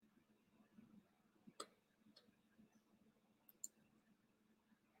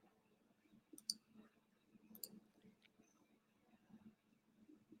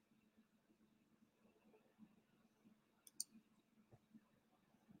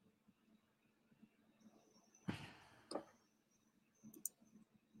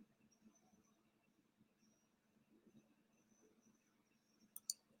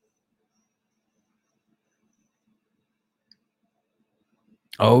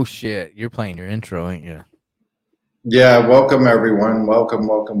Oh shit! You're playing your intro, ain't you? Yeah, welcome everyone. Welcome,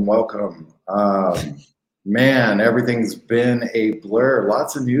 welcome, welcome. Man, everything's been a blur.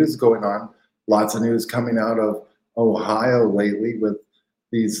 Lots of news going on. Lots of news coming out of Ohio lately with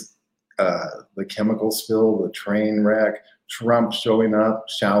these the chemical spill, the train wreck, Trump showing up,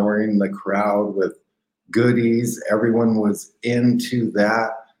 showering the crowd with goodies. Everyone was into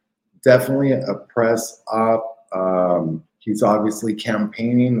that. Definitely a press op. He's obviously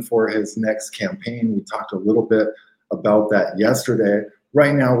campaigning for his next campaign. We talked a little bit about that yesterday.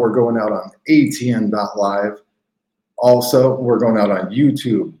 Right now, we're going out on ATN.live. Also, we're going out on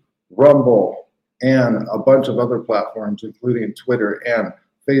YouTube, Rumble, and a bunch of other platforms, including Twitter and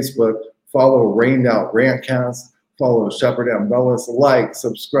Facebook. Follow Rained Out Rantcast. Follow Shepherd Ambellis. Like,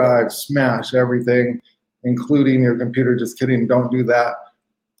 subscribe, smash everything, including your computer. Just kidding. Don't do that.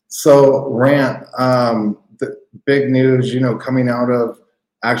 So, Rant, the big news, coming out of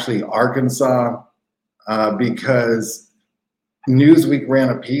actually Arkansas, because Newsweek ran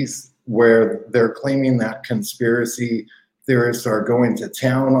a piece where they're claiming that conspiracy theorists are going to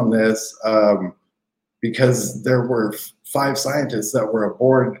town on this because there were five scientists that were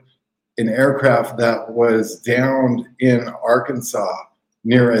aboard an aircraft that was downed in Arkansas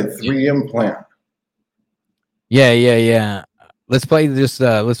near a 3M plant. Yeah. Let's play this.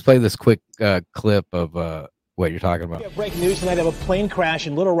 Let's play this quick clip of what you're talking about. We have breaking news tonight of a plane crash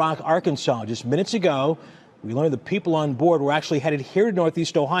in Little Rock, Arkansas. Just minutes ago, we learned the people on board were actually headed here to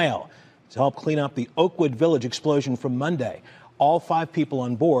Northeast Ohio to help clean up the Oakwood Village explosion from Monday. All 5 people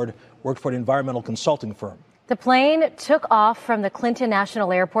on board worked for an environmental consulting firm. The plane took off from the Clinton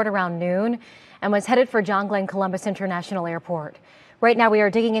National Airport around noon and was headed for John Glenn Columbus International Airport. Right now, we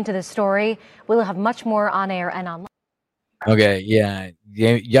are digging into this story. We'll have much more on air and online. Okay, yeah.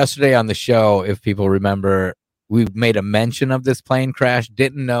 Yesterday on the show, if people remember, we made a mention of this plane crash.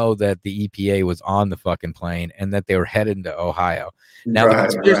 Didn't know that the EPA was on the fucking plane and that they were headed to Ohio. Now, the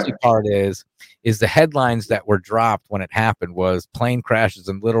conspiracy part is the headlines that were dropped when it happened was plane crashes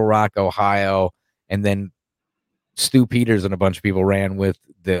in Little Rock, Ohio, and then Stu Peters and a bunch of people ran with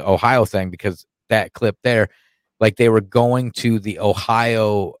the Ohio thing because that clip there, like they were going to the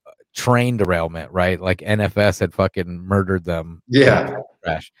Ohio train derailment, right? Like NFS had fucking murdered them. Yeah.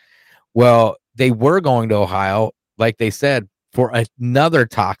 Crash. Well, they were going to Ohio, like they said, for another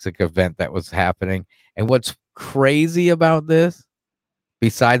toxic event that was happening. And what's crazy about this,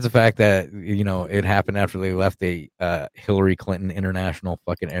 besides the fact that, it happened after they left the Hillary Clinton International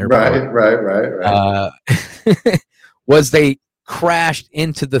fucking airport. Right. Was they crashed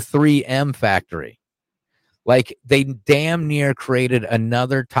into the 3M factory. Like they damn near created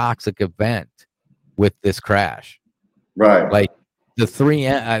another toxic event with this crash. Right. Like the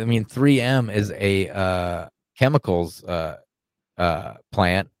 3M is a chemicals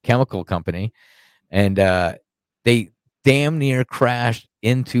plant, chemical company, and they damn near crashed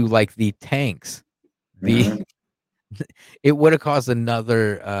into like the tanks. It would have caused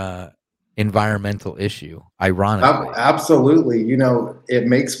another environmental issue, ironically. Absolutely. It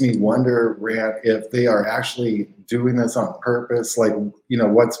makes me wonder, Rand, if they are actually doing this on purpose. Like,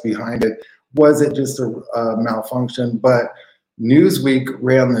 what's behind it? Was it just a malfunction? But Newsweek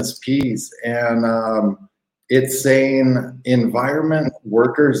ran this piece, and it's saying environment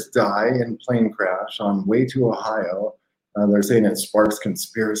workers die in plane crash on way to Ohio. They're saying it sparks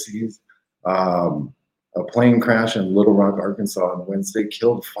conspiracies. A plane crash in Little Rock, Arkansas on Wednesday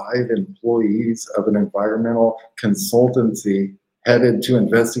killed 5 employees of an environmental consultancy headed to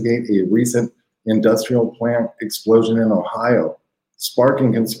investigate a recent industrial plant explosion in Ohio,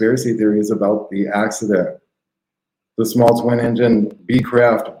 sparking conspiracy theories about the accident. The small twin-engine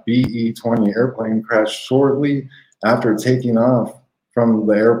Beechcraft BE-20 airplane crashed shortly after taking off from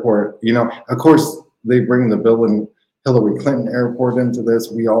the airport. Of course, they bring the Bill and Hillary Clinton Airport into this.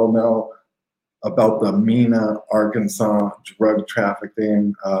 We all know about the Mena, Arkansas drug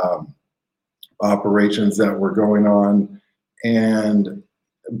trafficking operations that were going on, and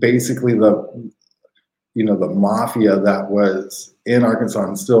basically the mafia that was in Arkansas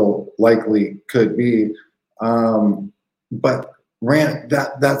and still likely could be. But Rant,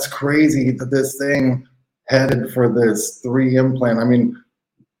 that's crazy that this thing headed for this 3M plant. I mean,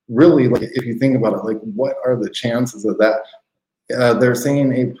 really, like if you think about it, like what are the chances of that? They're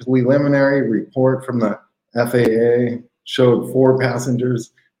saying a preliminary report from the FAA showed 4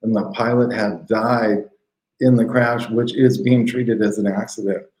 passengers and the pilot had died in the crash, which is being treated as an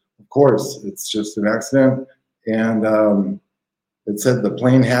accident. Of course, it's just an accident. And it said the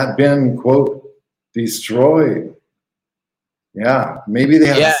plane had been, quote, destroyed. Yeah, maybe they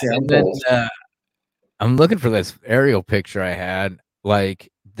have samples. And then, I'm looking for this aerial picture I had.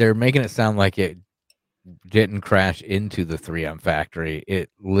 like they're making it sound like it didn't crash into the 3M factory. It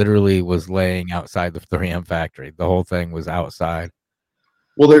literally was laying outside the 3M factory. The whole thing was outside.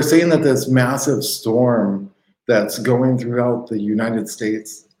 Well, they're saying that this massive storm that's going throughout the United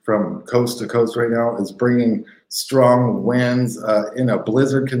States from coast to coast right now is bringing strong winds in a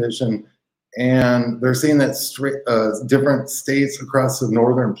blizzard condition. And they're saying that different states across the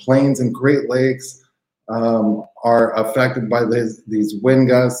northern plains and Great Lakes are affected by these wind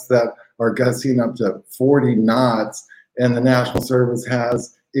gusts that are gusting up to 40 knots. And the National Service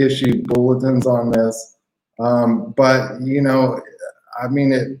has issued bulletins on this. But, you know, I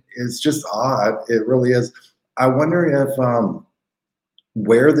mean, it's just odd. It really is. I wonder if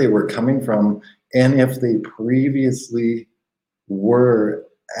where they were coming from and if they previously were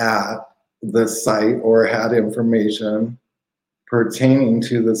at the site or had information pertaining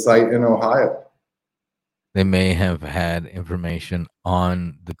to the site in Ohio. They may have had information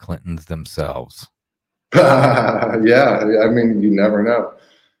on the Clintons themselves. Yeah, I mean, you never know.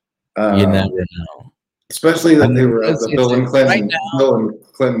 You never know. Especially that they were at the Bill and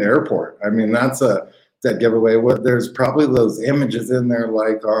Clinton Airport. I mean, that's that giveaway. There's probably those images in there,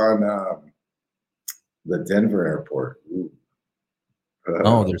 like on the Denver airport.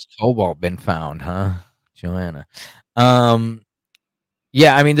 Oh, there's cobalt been found, huh, Joanna?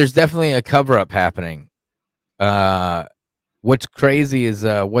 Yeah, I mean, there's definitely a cover up happening. What's crazy is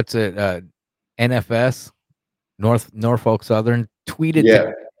NFS, Norfolk Southern,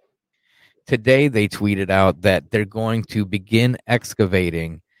 tweeted today. They tweeted out that they're going to begin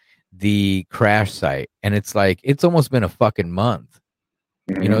excavating the crash site, and it's almost been a fucking month.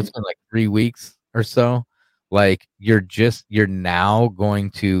 You know, it's been like 3 weeks or so. Like you're now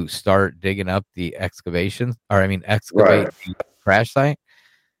going to start digging up the excavate the crash site.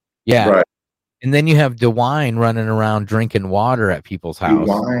 Yeah. Right. And then you have DeWine running around drinking water at people's house.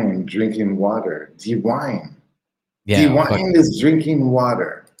 DeWine drinking water. DeWine. Yeah. DeWine is drinking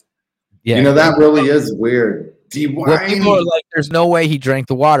water. Yeah. You know, that really is weird. DeWine. Well, people are like, there's no way he drank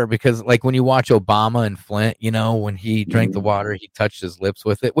the water because, like, when you watch Obama and Flint, you know, when he drank the water, he touched his lips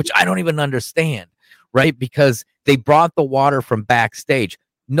with it, which I don't even understand, right? Because they brought the water from backstage.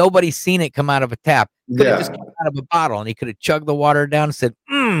 Nobody's seen it come out of a tap. Could have just come out of a bottle, and he could have chugged the water down and said,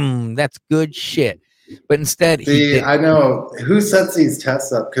 that's good shit. But instead, I know who sets these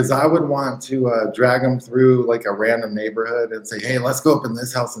tests up, because I would want to drag them through like a random neighborhood and say, hey, let's go up in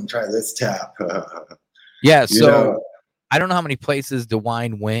this house and try this tap. Yeah, so I don't know how many places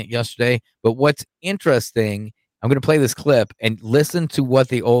DeWine went yesterday, but what's interesting, I'm going to play this clip and listen to what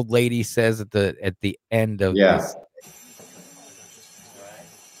the old lady says at the end of this.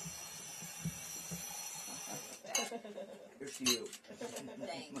 Here's you.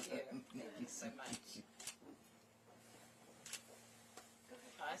 Thank you. Thank you so much.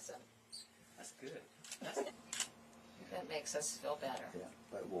 Awesome. That's good. That makes us feel better. Yeah,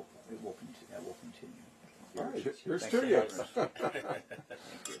 but it will continue. That will continue. All right, here's studio.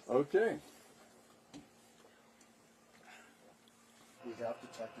 Okay. We have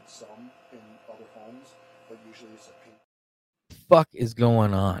detected some in other homes, but usually it's a pink. Fuck is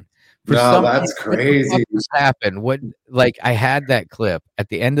going on? That's crazy. What happened? What, like, I had that clip at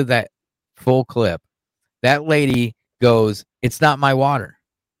the end of that full clip. That lady goes, "It's not my water."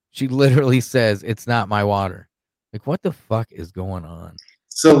 She literally says, "It's not my water." Like, what the fuck is going on?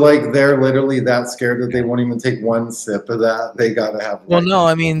 So, like, they're literally that scared that they won't even take one sip of that. They gotta have. Well, no,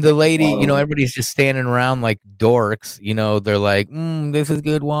 I mean, the lady, you know, everybody's just standing around like dorks. You know, they're like, "This is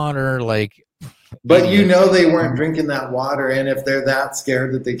good water." Like, but you know, they weren't drinking that water, and if they're that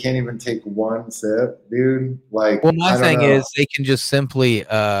scared that they can't even take one sip, dude, like. Well, my thing is, they can just simply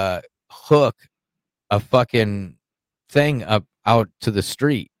hook a fucking thing up out to the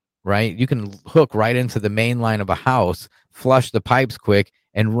street, right? You can hook right into the main line of a house, flush the pipes quick,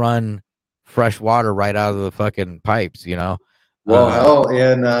 and run fresh water right out of the fucking pipes, you know? Well, hell,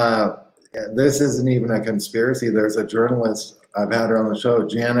 and this isn't even a conspiracy. There's a journalist, I've had her on the show,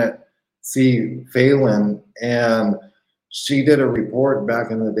 Janet C. Phelan, and she did a report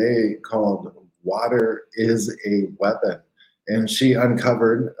back in the day called Water is a Weapon. And she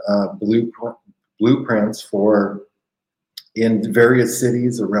uncovered blueprints in various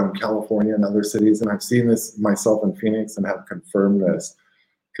cities around California and other cities. And I've seen this myself in Phoenix and have confirmed this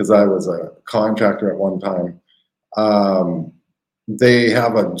because I was a contractor at one time. They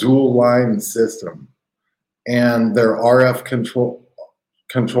have a dual line system, and they're RF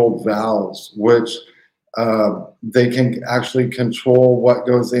controlled valves, which they can actually control what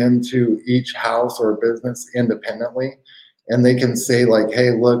goes into each house or business independently. And they can say, like,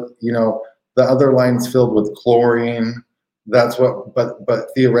 hey, look, you know, the other line's filled with chlorine, That's what, but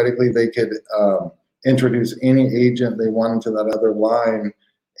theoretically they could introduce any agent they wanted to that other line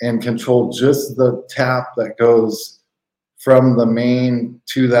and control just the tap that goes from the main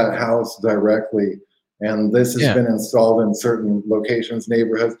to that house directly. And this has been installed in certain locations,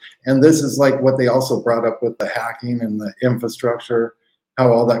 neighborhoods. And this is like what they also brought up with the hacking and the infrastructure,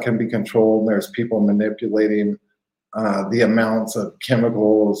 how all that can be controlled. There's people manipulating the amounts of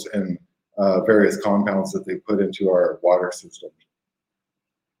chemicals and various compounds that they put into our water system.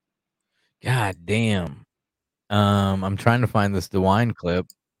 God damn. I'm trying to find this DeWine clip.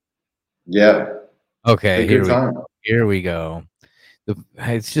 Yeah. Okay, here we go.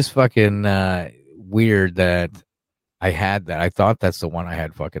 It's just fucking weird that I had that. I thought that's the one I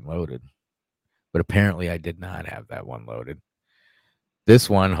had fucking loaded, but apparently I did not have that one loaded. This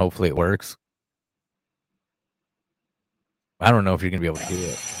one, hopefully it works. I don't know if you're gonna be able to do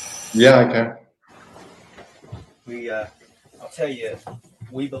it. Yeah, I can. I'll tell you,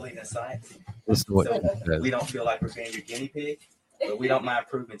 we believe in science. So we don't feel like we're being your guinea pig, but we don't mind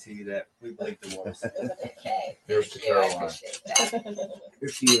proving to you that we believe the waters. Okay. Here's to Thank you. I Caroline. appreciate that.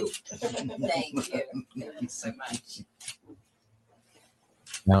 Here's to you. Thank you. Thanks so much.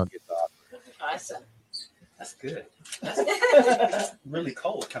 now it gets off. Awesome. That's good. That's really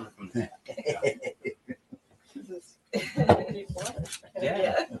cold coming from that.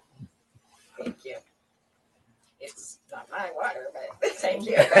 Yeah. Thank you. It's not my water, but thank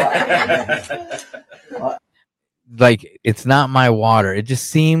you. Like, it's not my water. It just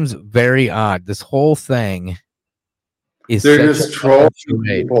seems very odd. This whole thing is they're just trolling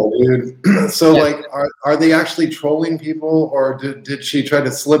people, dude. So like, are they actually trolling people, or did she try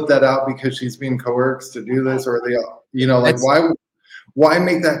to slip that out because she's being coerced to do this, or are they, like, why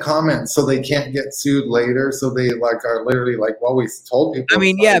make that comment so they can't get sued later? So they like are literally like, well, we told people. I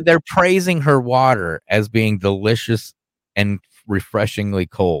mean, yeah, they're praising her water as being delicious and refreshingly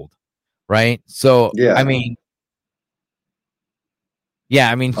cold, right? So yeah, I mean,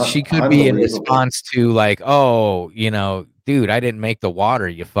 she could be in response to like, oh, dude, I didn't make the water,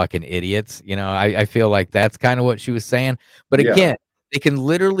 you fucking idiots. I feel like that's kind of what she was saying. But again, they can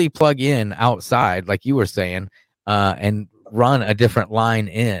literally plug in outside, like you were saying, and run a different line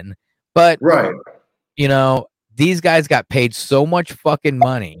in. But right, these guys got paid so much fucking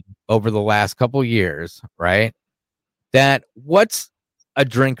money over the last couple years, right? That what's a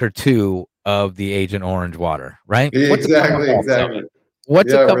drink or two of the Agent Orange water, right? Exactly.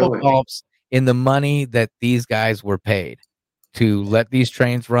 What's a couple gulps in the money that these guys were paid to let these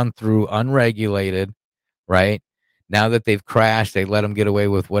trains run through unregulated, right? Now that they've crashed, they let them get away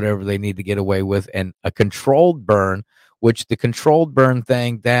with whatever they need to get away with, and a controlled burn, which the controlled burn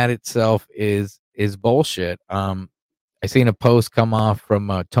thing, that itself is bullshit. I seen a post come off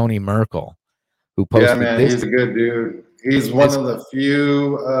from Tony Merkel, who posted. Yeah, man, he's a good dude. He's one of the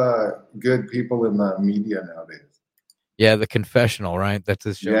few good people in the media nowadays. Yeah, The Confessional, right? That's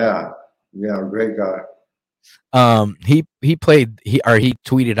his show. Yeah, great guy. He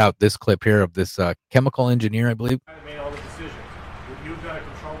tweeted out this clip here of this chemical engineer, I believe. Made all the decisions. Would you have done a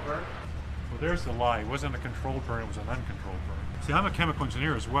controlled burn? Well, there's the lie. It wasn't a controlled burn. It was an uncontrolled burn. See, I'm a chemical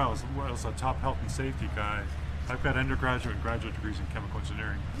engineer as well as a top health and safety guy. I've got undergraduate and graduate degrees in chemical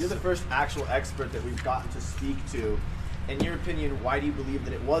engineering. You're the first actual expert that we've gotten to speak to. In your opinion, why do you believe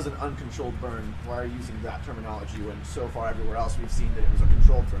that it was an uncontrolled burn? Why are you using that terminology when so far everywhere else we've seen that it was a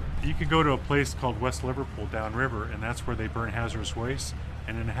controlled burn? You can go to a place called West Liverpool downriver, and that's where they burn hazardous waste.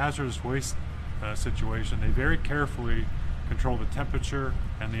 And in a hazardous waste situation, they very carefully control the temperature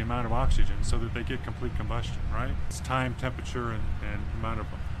and the amount of oxygen so that they get complete combustion, right? It's time, temperature, and amount of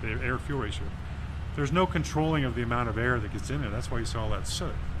the air-fuel ratio. There's no controlling of the amount of air that gets in there. That's why you saw all that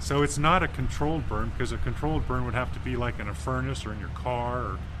soot. So it's not a controlled burn, because a controlled burn would have to be like in a furnace or in your car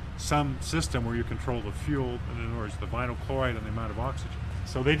or some system where you control the fuel, in other words, the vinyl chloride and the amount of oxygen.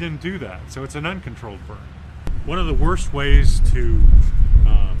 So they didn't do that. So it's an uncontrolled burn. One of the worst ways to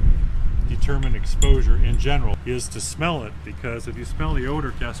determine exposure in general is to smell it, because if you smell the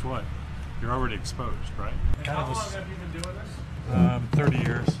odor, guess what? You're already exposed, right? How long have you been doing this? 30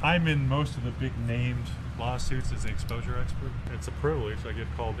 years. I'm in most of the big named lawsuits as an exposure expert. It's a privilege. I get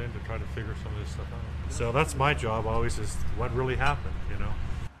called in to try to figure some of this stuff out. So that's my job always, is what really happened,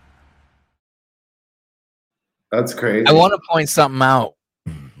 That's crazy. I want to point something out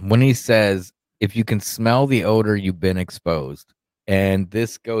when he says, if you can smell the odor, you've been exposed. And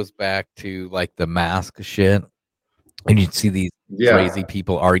this goes back to like the mask shit. And you see these crazy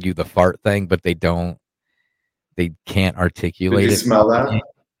people argue the fart thing, but they can't articulate it. Did you smell that?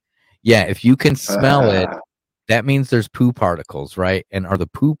 Yeah, if you can smell it, that means there's poo particles, right? And are the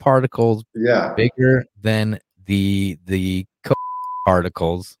poo particles bigger than the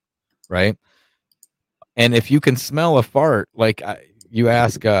particles, right? And if you can smell a fart, like you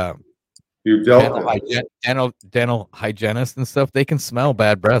ask dental hygienists and stuff, they can smell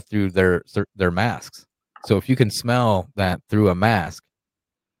bad breath through their masks. So if you can smell that through a mask,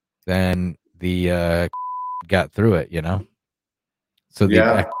 then the got through it, you know. So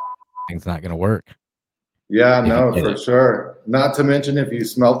the thing's not going to work. Yeah, no, for sure. Not to mention, if you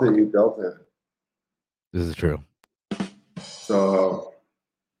smelt it, you built it. This is true. So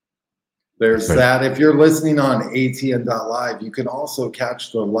there's that. If you're listening on ATN.live, you can also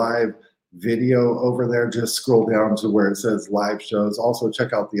catch the live video over there. Just scroll down to where it says live shows. Also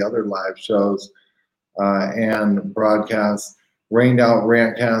check out the other live shows and broadcasts. Rained Out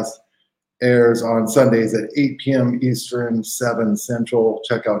Rantcast airs on Sundays at 8 p.m. Eastern, 7 Central.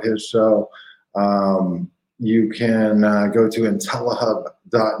 Check out his show. You can go to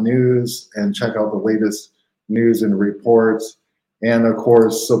intellihub.news and check out the latest news and reports. And, of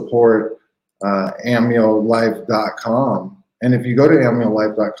course, support AmnioLife.com. And if you go to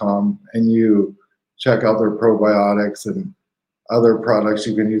AmnioLife.com and you check out their probiotics and other products,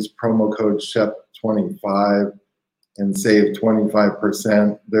 you can use promo code SHEP25 and save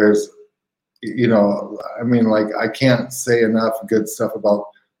 25%. There's, you know, I mean, like, I can't say enough good stuff about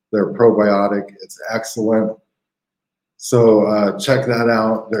their probiotic. It's excellent. So check that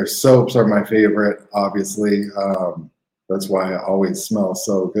out. Their soaps are my favorite, obviously. That's why I always smell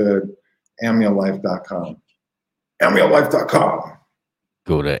so good. AmnioLife.com. AmnioLife.com.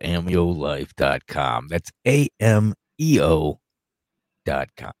 Go to AmnioLife.com. That's AMEO.com.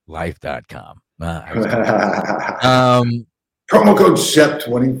 Life.com. Promo code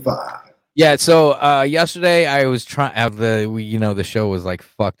SHEP25. Yeah, so yesterday I was trying the show was like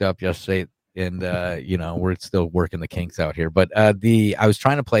fucked up yesterday, and we're still working the kinks out here. But I was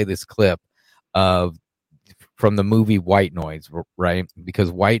trying to play this clip from the movie White Noise, right? Because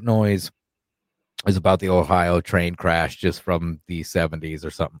White Noise is about the Ohio train crash just from the 70s or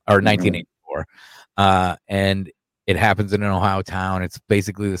something, or 1984. And it happens in an Ohio town. It's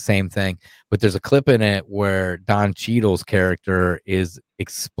basically the same thing, but there's a clip in it where Don Cheadle's character is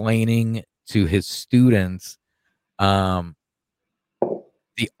explaining to his students the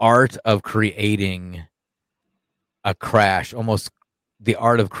art of creating a crash, almost the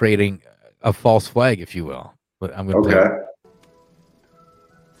art of creating a false flag, if you will. But I'm going to play.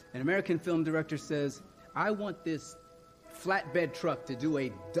 An American film director says, I want this flatbed truck to do a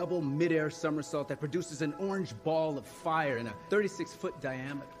double midair somersault that produces an orange ball of fire in a 36-foot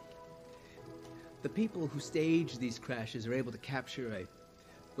diameter. The people who stage these crashes are able to capture a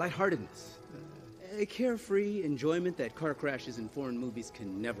lightheartedness, a carefree enjoyment that car crashes in foreign movies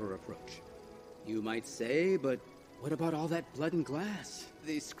can never approach. You might say, but what about all that blood and glass?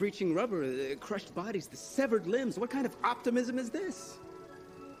 The screeching rubber, the crushed bodies, the severed limbs. What kind of optimism is this?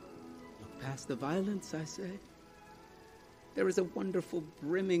 Look past the violence, I say. There is a wonderful,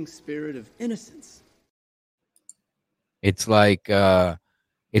 brimming spirit of innocence. It's like,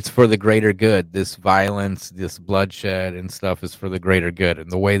 it's for the greater good. This violence, this bloodshed and stuff is for the greater good.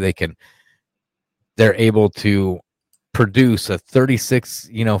 And the way they're able to produce a 36,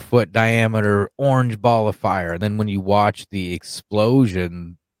 foot diameter orange ball of fire. And then when you watch the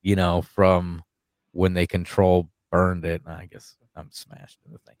explosion, from when they burned it, I guess I'm smashed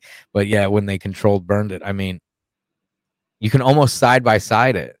in the thing. But yeah, when they burned it, I mean, you can almost side by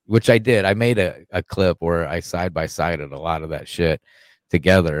side it, which I did. I made a clip where I side by sided a lot of that shit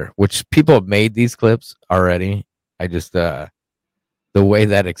together, which people have made these clips already. I just, the way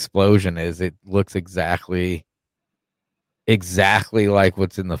that explosion is, it looks exactly like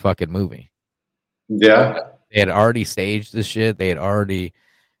what's in the fucking movie. Yeah. They had already staged the shit. They had already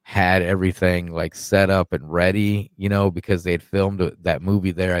had everything like set up and ready, because they had filmed that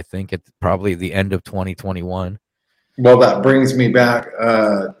movie there, I think at probably the end of 2021. Well, that brings me back.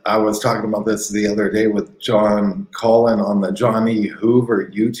 I was talking about this the other day with John Cullen on the Johnny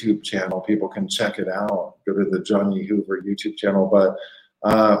Hoover YouTube channel. People can check it out. Go to the Johnny Hoover YouTube channel. But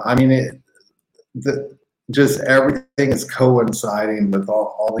I mean, just everything is coinciding with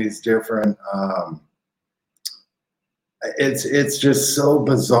all these different. It's just so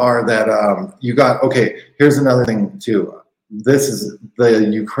bizarre that you got. Okay, here's another thing too. This is the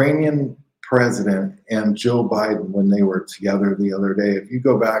Ukrainian president and Joe Biden when they were together the other day. If you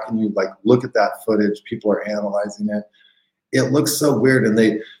go back and you look at that footage, people are analyzing it. It looks so weird, and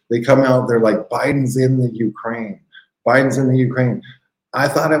they come out. They're like, Biden's in the Ukraine. Biden's in the Ukraine. I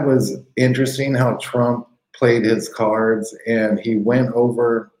thought it was interesting how Trump played his cards, and he went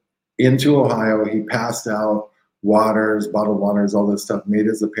over into Ohio. He passed out waters, bottled waters, all this stuff, made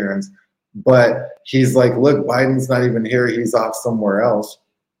his appearance. But he's like, look, Biden's not even here. He's off somewhere else.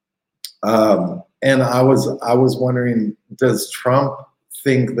 And I was wondering, does Trump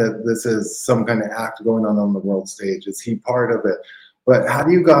think that this is some kind of act going on the world stage? Is he part of it? But how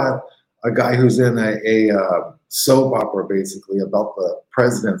do you got a guy who's in a soap opera basically about the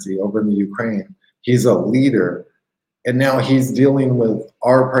presidency over in the Ukraine? He's a leader, and now he's dealing with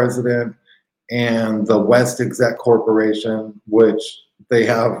our president and the West Exec Corporation, which they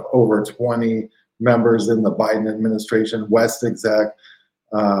have over 20 members in the Biden administration. West Exec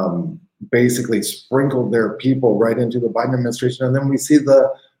basically sprinkled their people right into the Biden administration. And then we see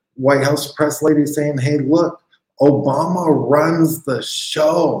the White House press lady saying, hey, look, Obama runs the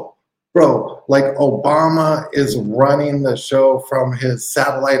show. Bro, like Obama is running the show from his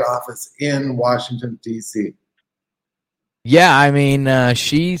satellite office in Washington, D.C. Yeah, I mean,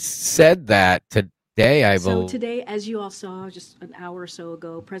 she said that today, I believe. So today, as you all saw just an hour or so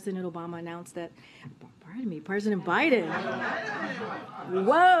ago, President Obama announced that, President Biden.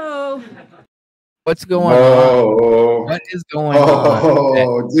 Whoa. What's going on? What is going on?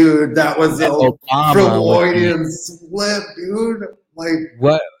 Oh, dude, that was a Freudian slip, dude. Like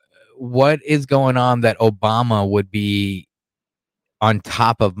what is going on that Obama would be on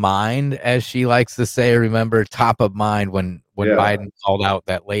top of mind, as she likes to say? Remember, top of mind when Biden called out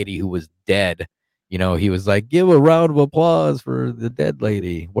that lady who was dead. You know, he was like, give a round of applause for the dead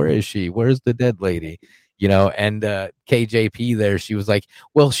lady. Where is she? Where's the dead lady? You know, and KJP there, she was like,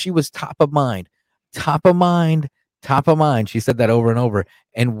 well, she was top of mind. Top of mind, top of mind. She said that over and over.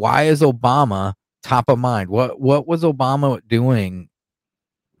 And why is Obama top of mind? What was Obama doing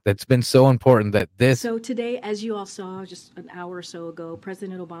that's been so important that this? So today, as you all saw just an hour or so ago,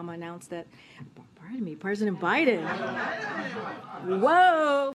 President Obama announced that, President Biden.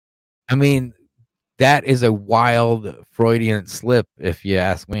 Whoa. I mean, that is a wild Freudian slip, if you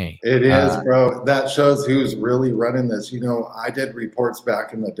ask me. It is, bro. That shows who's really running this. You know, I did reports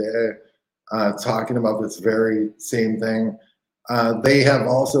back in the day talking about this very same thing. They have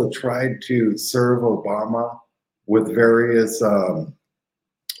also tried to serve Obama with various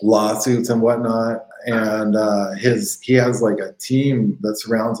lawsuits and whatnot. And he has like a team that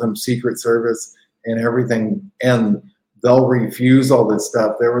surrounds him, Secret Service and everything. And they'll refuse all this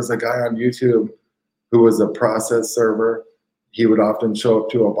stuff. There was a guy on YouTube who was a process server. He would often show up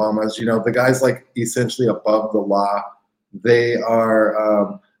to Obama's. You know, the guy's like essentially above the law. They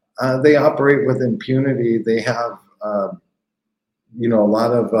are, they operate with impunity. They have, you know, a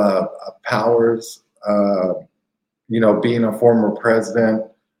lot of powers, you know, being a former president,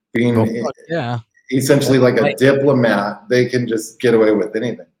 being essentially like a diplomat, they can just get away with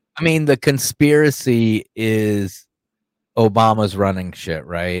anything. I mean, the conspiracy is Obama's running shit,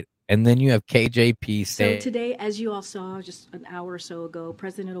 right? And then you have KJP say. So today, as you all saw just an hour or so ago,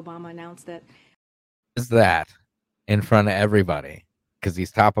 President Obama announced that. Is that in front of everybody because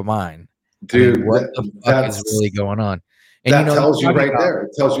he's top of mind, dude? I mean, what the fuck is really going on? And that you know, tells you right there.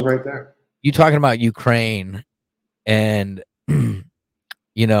 It tells you right there. You talking about Ukraine and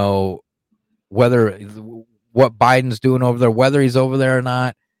you know whether what Biden's doing over there, whether he's over there or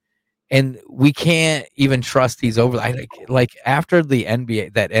not. And we can't even trust he's over. Like after the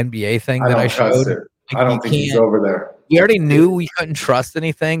NBA, that NBA thing that I showed. I don't think he's over there. We already knew we couldn't trust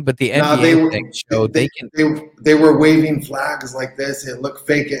anything, but the NBA thing showed they were waving flags like this. It looked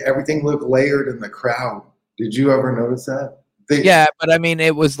fake. Everything looked layered in the crowd. Did you ever notice that? Yeah, but I mean,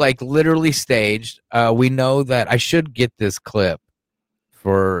 it was like literally staged. We know that. I should get this clip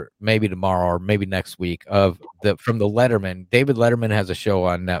for maybe tomorrow or maybe next week from the Letterman. David Letterman has a show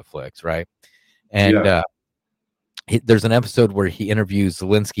on Netflix, right? And there's an episode where he interviews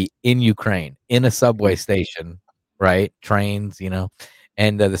Zelensky in Ukraine in a subway station, right? Trains, you know,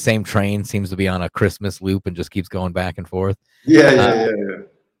 and the same train seems to be on a Christmas loop and just keeps going back and forth. Yeah.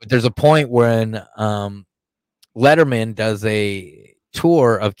 But there's a point when Letterman does a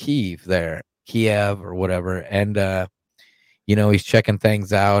tour of Kiev or whatever, and you know, he's checking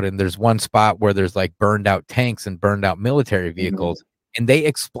things out, and there's one spot where there's like burned out tanks and burned out military vehicles. And they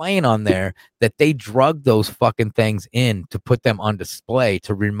explain on there that they drug those fucking things in to put them on display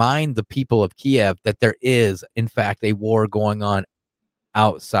to remind the people of Kiev that there is, in fact, a war going on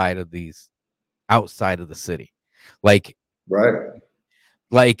outside of the city. Like, right.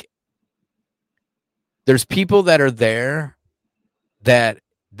 Like, there's people that are there that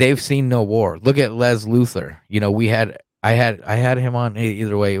they've seen no war. Look at Les Luthor. You know, I had him on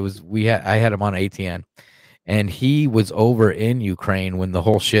either way. I had him on ATN, and he was over in Ukraine when the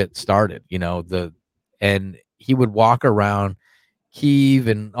whole shit started, you know, and he would walk around Kyiv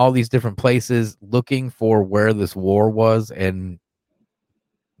and all these different places looking for where this war was, and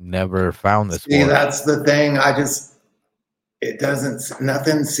never found this. See, that's the thing.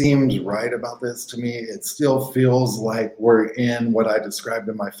 Nothing seems right about this to me. It still feels like we're in what I described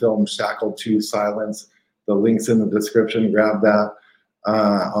in my film, Shackled to Silence. The link's in the description. Grab that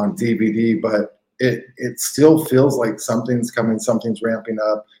on DVD. But it still feels like something's coming, something's ramping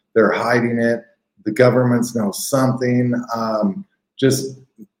up. They're hiding it. The governments know something. Just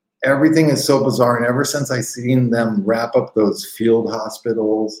everything is so bizarre. And ever since I seen them wrap up those field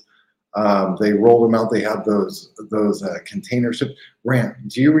hospitals, they rolled them out. They had those container ships. Rand,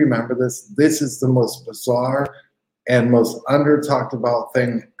 do you remember this? This is the most bizarre and most under talked about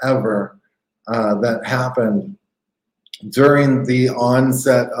thing ever that happened during the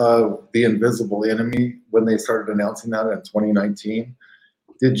onset of the Invisible Enemy when they started announcing that in 2019.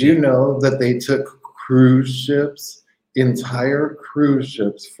 Did you know that they took cruise ships, entire cruise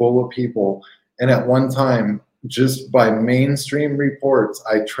ships full of people, and at one time, just by mainstream reports,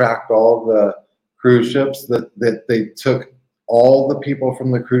 I tracked all the cruise ships that they took all the people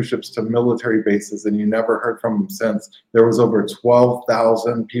from the cruise ships to military bases, and you never heard from them since. There was over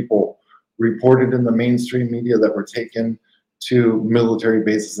 12,000 people reported in the mainstream media that were taken to military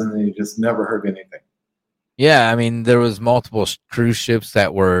bases, and then you just never heard anything. Yeah, I mean, there was multiple cruise ships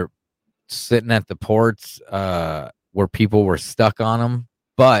that were sitting at the ports where people were stuck on them,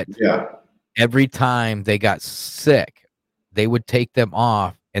 but every time they got sick, they would take them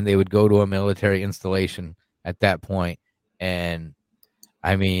off and they would go to a military installation at that point. And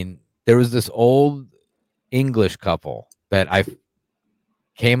I mean, there was this old English couple that I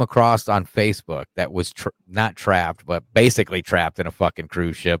came across on Facebook that was not trapped, but basically trapped in a fucking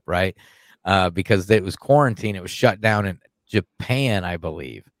cruise ship, right? Because it was quarantine. It was shut down in Japan, I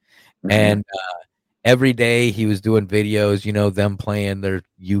believe. Mm-hmm. And every day he was doing videos, you know, them playing their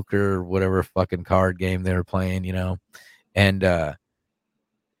euchre or whatever fucking card game they were playing, you know. And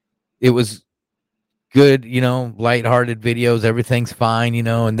it was good, you know, lighthearted videos. Everything's fine, you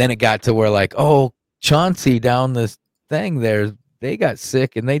know. And then it got to where like, oh, Chauncey down this thing there, they got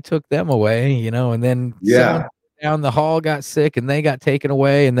sick and they took them away, you know. And then someone down the hall got sick and they got taken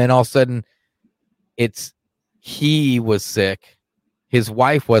away. And then all of a sudden he was sick. His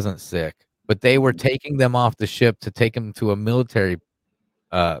wife wasn't sick, but they were taking them off the ship to take them to a military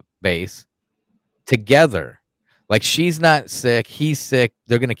base together. Like, she's not sick, he's sick.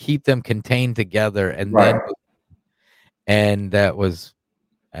 They're going to keep them contained together. And that was,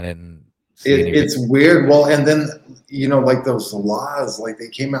 I didn't see it's weird. Well, and then, you know, like those laws, like they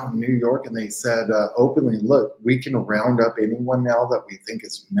came out in New York and they said openly, look, we can round up anyone now that we think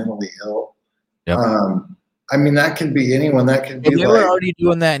is mentally ill. Yep. I mean, that can be anyone. That can be. They were already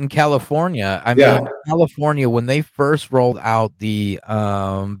doing that in California. I mean, California, when they first rolled out the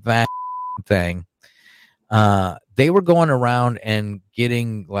vaccine thing, they were going around and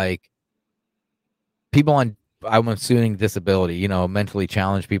getting like people on, I'm assuming, disability, you know, mentally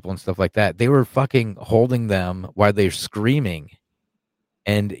challenged people and stuff like that. They were fucking holding them while they're screaming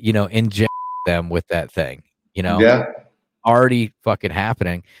and, you know, inject them with that thing, you know, already fucking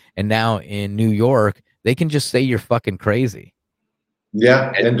happening. And now in New York, they can just say you're fucking crazy.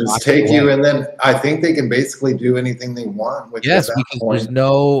 Yeah, and just take you, and then I think they can basically do anything they want. Yes, because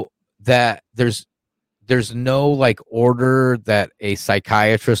there's no like order that a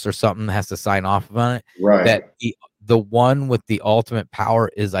psychiatrist or something has to sign off on it. Right. That the one with the ultimate power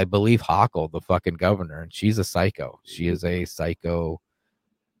is, I believe, Hochul, the fucking governor, and she's a psycho. She is a psycho.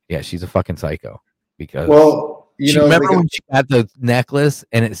 Yeah, she's a fucking psycho. Because you know, remember when she got the necklace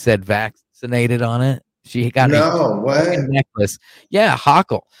and it said vaccinated on it? She got a necklace. Yeah,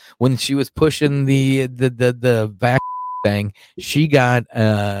 Hochul. When she was pushing the vaccine thing, she got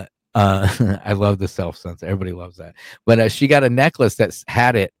I love the self-censor. Everybody loves that. But she got a necklace that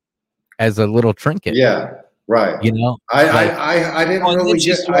had it as a little trinket. Yeah, right. You know, I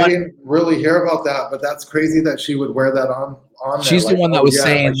didn't really hear about that, but that's crazy that she would wear that on. She's the one that was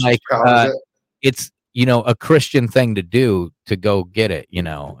saying it's, you know, a Christian thing to do to go get it, you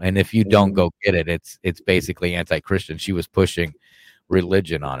know, and if you don't go get it, it's basically anti-Christian. She was pushing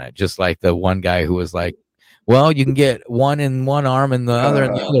religion on it, just like the one guy who was like, well, you can get one in one arm and the other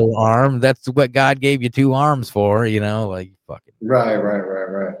in the other arm. That's what God gave you two arms for, you know, like fucking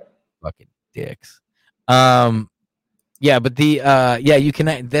right. Fucking dicks. Yeah, but you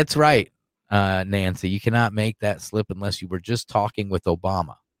cannot. That's right, Nancy. You cannot make that slip unless you were just talking with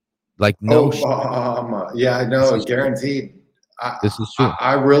Obama. Like Obama. Yeah, I know, guaranteed. This is true.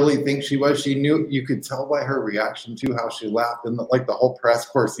 I really think she was. She knew. You could tell by her reaction to how she laughed, and like the whole press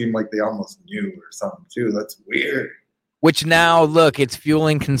corps seemed like they almost knew or something too. That's weird. Which now, look, it's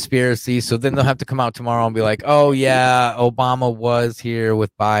fueling conspiracy. So then they'll have to come out tomorrow and be like, oh, yeah, Obama was here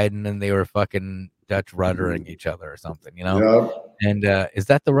with Biden and they were fucking Dutch ruddering each other or something, you know? Yep. And is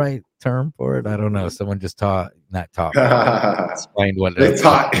that the right term for it? I don't know. Someone just explained what They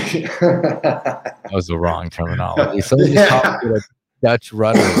taught. That was the wrong terminology. Someone just talked to a Dutch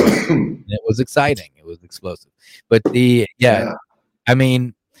rudder. It was exciting. It was explosive. But I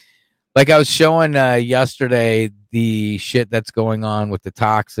mean, like I was showing yesterday, the shit that's going on with the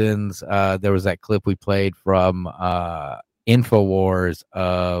toxins. There was that clip we played from InfoWars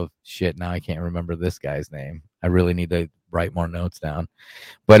of shit. Now I can't remember this guy's name. I really need to write more notes down.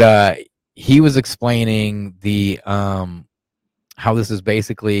 But he was explaining the how this is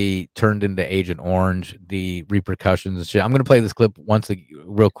basically turned into Agent Orange, the repercussions and shit. I'm going to play this clip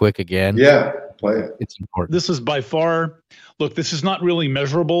real quick again. Yeah, play it. It's important. This is by far, look, this is not really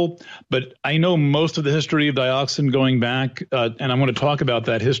measurable, but I know most of the history of dioxin going back, and I'm going to talk about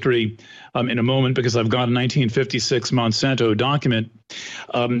that history in a moment because I've got a 1956 Monsanto document.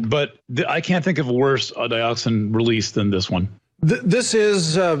 But I can't think of a worse dioxin release than this one. This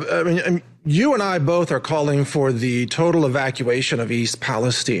is, I mean, you and I both are calling for the total evacuation of East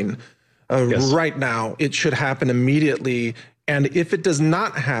Palestine Yes. right now. It should happen immediately. And if it does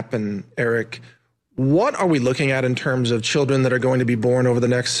not happen, Eric, what are we looking at in terms of children that are going to be born over the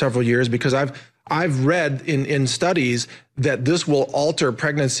next several years? Because I've read in studies that this will alter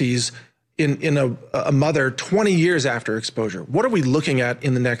pregnancies in a mother 20 years after exposure. What are we looking at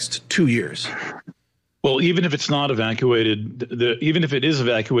in the next 2 years? Well, even if it's not evacuated, even if it is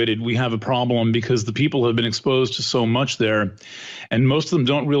evacuated, we have a problem because the people have been exposed to so much there, and most of them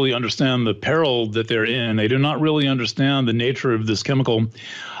don't really understand the peril that they're in. They do not really understand the nature of this chemical.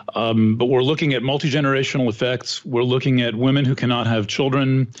 But we're looking at multi-generational effects. We're looking at women who cannot have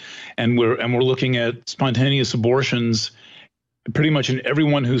children, and we're looking at spontaneous abortions, pretty much in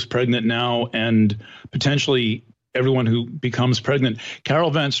everyone who's pregnant now, and potentially everyone who becomes pregnant.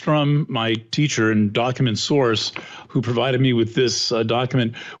 Carol Van Strum, my teacher and document source, who provided me with this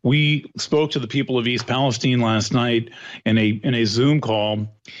document, we spoke to the people of East Palestine last night in a Zoom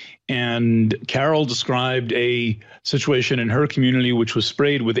call, and Carol described a situation in her community which was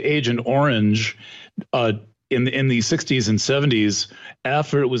sprayed with Agent Orange in the 60s and 70s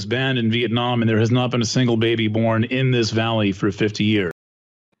after it was banned in Vietnam, and there has not been a single baby born in this valley for 50 years.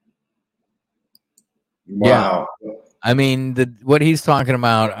 Wow. Yeah. I mean, what he's talking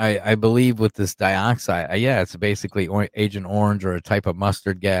about, I believe, with this dioxide, it's basically Agent Orange or a type of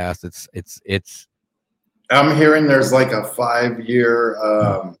mustard gas. It's. I'm hearing there's like a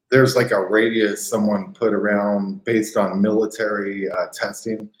 5-year, there's like a radius someone put around based on military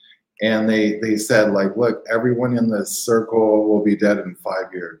testing, and they said like, look, everyone in this circle will be dead in 5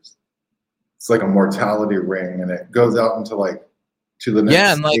 years. It's like a mortality ring, and it goes out into like. To the next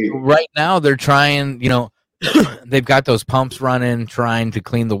and like right now they're trying, they've got those pumps running, trying to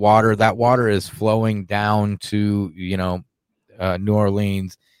clean the water. That water is flowing down to, New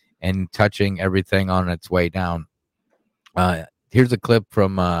Orleans and touching everything on its way down. Here's a clip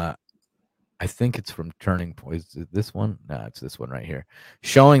from, I think it's from Turning Point. Is it this one? No, it's this one right here.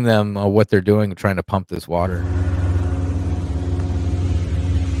 Showing them what they're doing, trying to pump this water.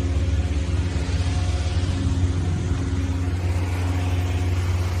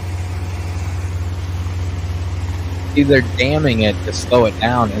 They're damming it to slow it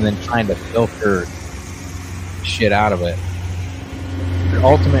down and then trying to filter shit out of it. They're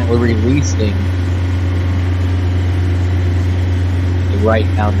ultimately releasing right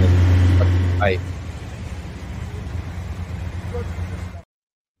down the fucking pipe.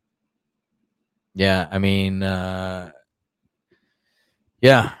 Yeah, I mean, and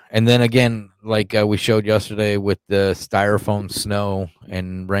then again, like we showed yesterday with the styrofoam snow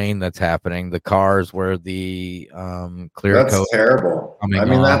and rain that's happening, the cars where the clear coat. That's terrible. I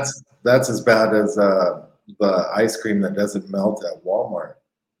mean, that's as bad as the ice cream that doesn't melt at Walmart.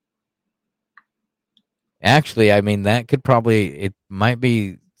 Actually, I mean, that could it might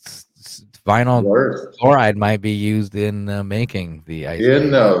be vinyl chloride might be used in making the ice cream. In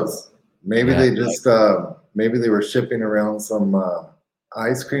those. Maybe they just, maybe they were shipping around some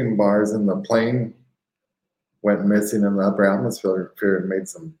ice cream bars and the plane went missing in the upper atmosphere and made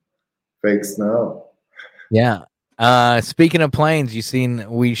some fake snow. Yeah. Speaking of planes,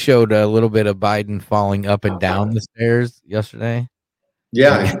 we showed a little bit of Biden falling up and down the stairs yesterday.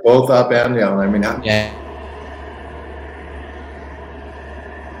 Yeah, both up and down. I mean, yeah.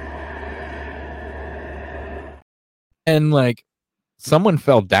 And like someone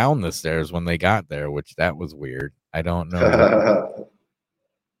fell down the stairs when they got there, which that was weird. I don't know.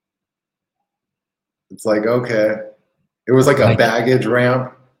 It's like, okay, It was like a baggage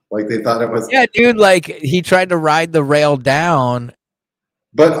ramp. Like they thought it was. Yeah, dude. Like he tried to ride the rail down.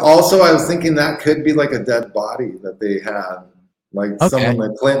 But also, I was thinking that could be like a dead body that they had, like someone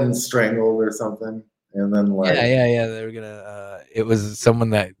that Clinton strangled or something, and then like yeah. They were gonna. It was someone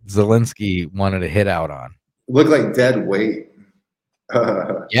that Zelensky wanted to hit out on. Looked like dead weight.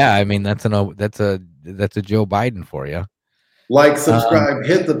 Yeah, I mean that's a Joe Biden for you. Like, subscribe,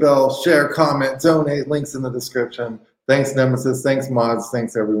 hit the bell, share, comment, donate. Links in the description. Thanks, Nemesis. Thanks, mods.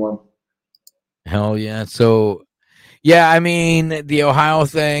 Thanks, everyone. Hell yeah. So, yeah, I mean, the Ohio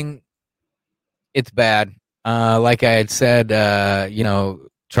thing, it's bad. Like I had said,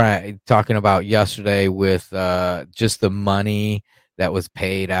 talking about yesterday with just the money that was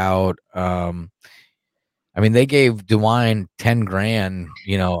paid out. I mean, they gave DeWine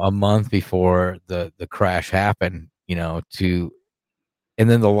 $10,000, a month before the crash happened, and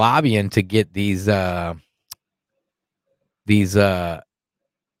then the lobbying to get these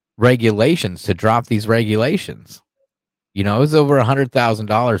regulations, to drop these regulations. It was over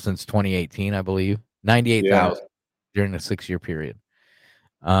 $100,000 since 2018, I believe, 98,000 during the 6-year period.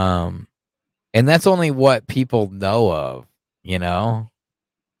 And that's only what people know of.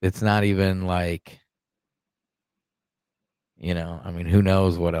 It's not even like. I mean, who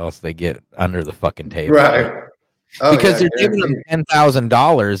knows what else they get under the fucking table, right? Because they're giving them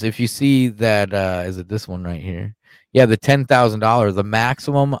 $10,000. If you see that, is it this one right here? Yeah, the $10,000, the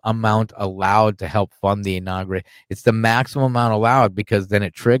maximum amount allowed to help fund the inauguration. It's the maximum amount allowed because then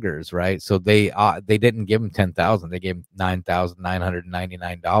it triggers, right? So they didn't give them $10,000; they gave them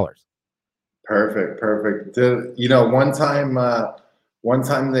 $9,999. Perfect. One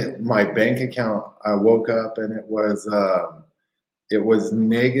time that my bank account, I woke up and it was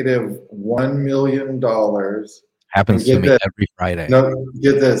negative $1 million. Happens to me every Friday. No,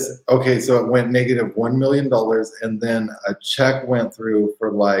 get this. Okay, so it went negative $1 million, and then a check went through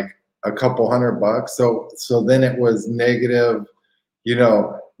for like a couple $100. So then it was negative,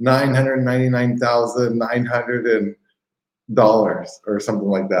 $999,900 or something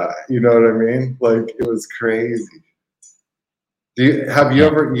like that. You know what I mean? Like it was crazy. Have you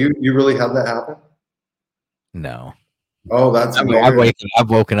ever you really had that happen? No. Oh, that's weird. I've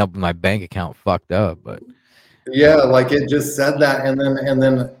woken up with my bank account fucked up, but yeah, like it just said that, and then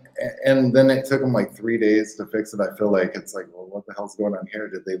it took them like 3 days to fix it. I feel like it's like, well, what the hell's going on here?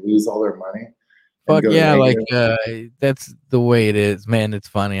 Did they lose all their money? Fuck yeah, like that's the way it is, man. It's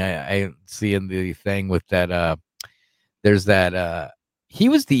funny. I see in the thing with that. There's that. He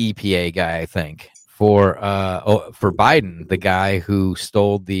was the EPA guy, I think. For Biden, the guy who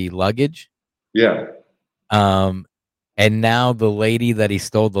stole the luggage. Yeah. And now the lady that he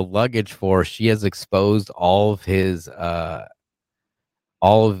stole the luggage for, she has exposed all of his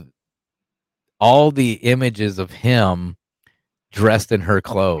all the images of him dressed in her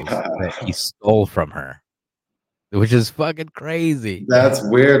clothes that he stole from her, which is fucking crazy. That's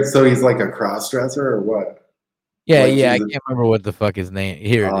weird. So he's like a cross-dresser or what? Yeah, I can't remember what the fuck his name.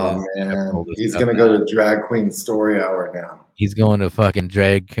 Here it is. Man. He's gonna go to Drag Queen Story Hour now. He's going to fucking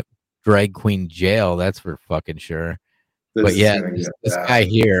drag queen jail. That's for fucking sure. But yeah, this guy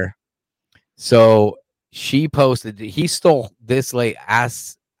here. So she posted. He stole this late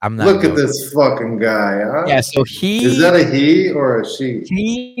ass. I'm not. Look at this fucking guy. Huh? Yeah. So he is that a he or a she?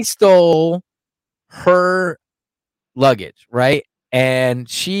 He stole her luggage, right? And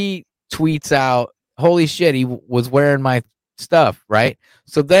she tweets out, holy shit, he was wearing my stuff, right?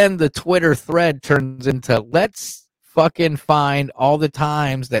 So then the Twitter thread turns into, let's fucking find all the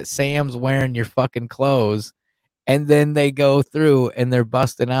times that Sam's wearing your fucking clothes. And then they go through and they're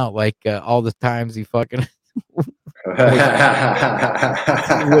busting out like all the times he fucking was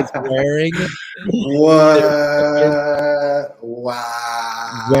wearing. What?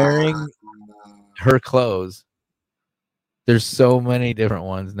 Wow. Wearing her clothes. There's so many different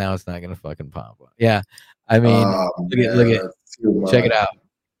ones. Now it's not gonna fucking pop up. Yeah, I mean, look at, check it out.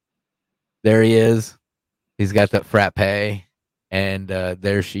 There he is. He's got that frat pay, and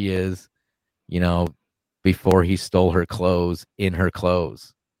there she is. Before he stole her clothes, in her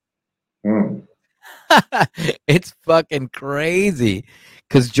clothes. It's fucking crazy.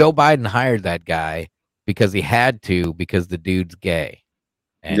 Because Joe Biden hired that guy because he had to, because the dude's gay.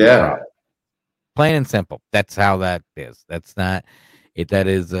 And plain and simple. That's how that is. That's not it. That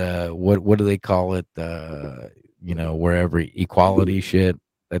is what do they call it? Wherever equality shit.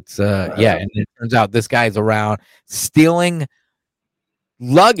 That's yeah. And it turns out this guy's around stealing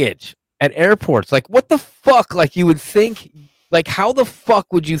luggage at airports. Like, what the fuck? Like, you would think, like, how the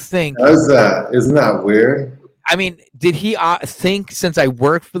fuck would you think? How's that? Isn't that weird? I mean, did he think, since I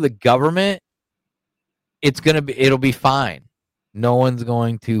work for the government, it'll be fine. No one's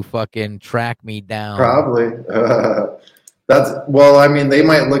going to fucking track me down. Probably. I mean, they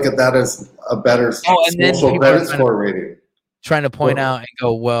might look at that as a better social credit score rating. Trying to point out and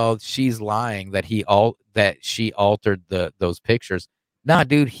go, well, she's lying that she altered those pictures. Nah,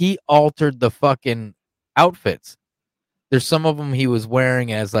 dude, he altered the fucking outfits. There's some of them he was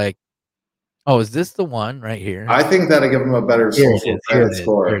wearing as like, oh, is this the one right here? I think that'll give him a better social credit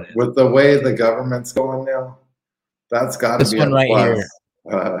score. With the way the government's going now, that's got to be one right plus.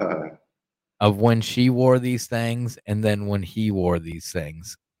 here. Of when she wore these things and then when he wore these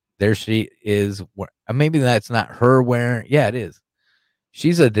things. There she is. Maybe that's not her wearing. Yeah, it is.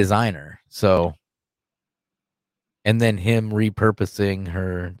 She's a designer. So, and then him repurposing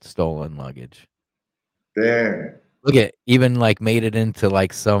her stolen luggage. Dang. Look at, even like made it into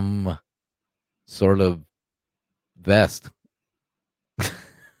like some sort of vest.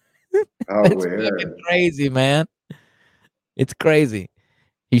 Oh, it's fucking crazy, man. It's crazy.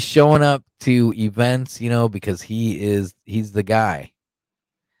 He's showing up to events, because he's the guy.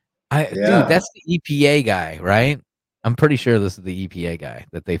 Dude, that's the EPA guy, right? I'm pretty sure this is the EPA guy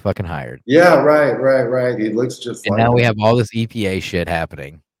that they fucking hired. Yeah, right. He looks just and like now him. we have all this EPA shit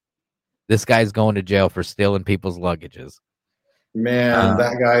happening. This guy's going to jail for stealing people's luggages. Man,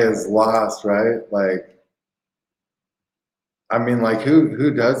 that guy is lost, right? Like, I mean, like,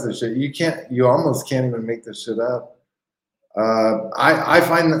 who does this shit? You almost can't even make this shit up. I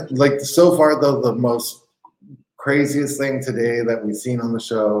find, like, so far, though, the most craziest thing today that we've seen on the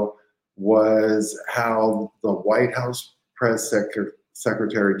show was how the White House press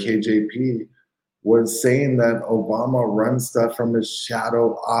secretary, KJP, was saying that Obama runs stuff from his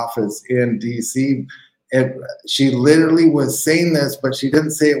shadow office in D.C. And she literally was saying this, but she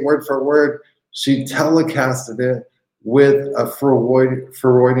didn't say it word for word. She telecasted it with a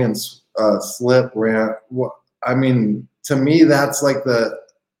Freudian slip rant. I mean, to me, that's like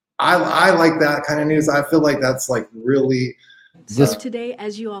I like that kind of news. I feel like that's like really. So today,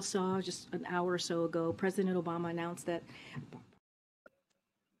 as you all saw just an hour or so ago, President Obama announced that.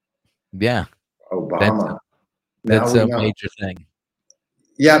 Yeah. Obama. That's a major thing.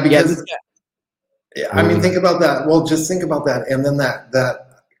 Yeah, because I mean, think about that. Well, just think about that. And then that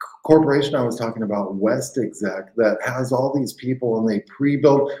corporation I was talking about, West Exec, that has all these people and they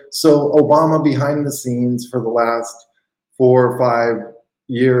pre-build. So Obama behind the scenes for the last 4 or 5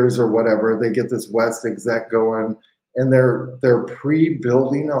 years or whatever, they get this West Exec going and they're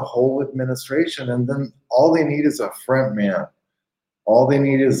pre-building a whole administration. And then all they need is a front man. All they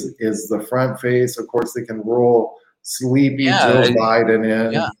need is the front face. Of course, they can roll sleepy Joe Biden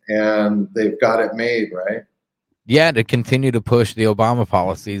in, and they've got it made, right? Yeah, to continue to push the Obama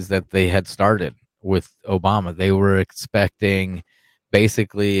policies that they had started with Obama. They were expecting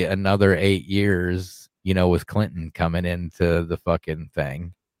basically another 8 years, with Clinton coming into the fucking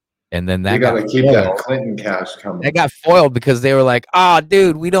thing. And then that got to keep that Clinton cash coming. That got foiled because they were like,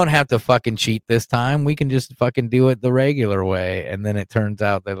 dude, we don't have to fucking cheat this time. We can just fucking do it the regular way. And then it turns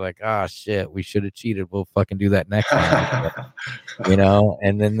out they're like, shit, we should have cheated. We'll fucking do that next time.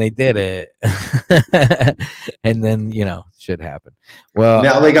 And then they did it. And then, shit happened. Well,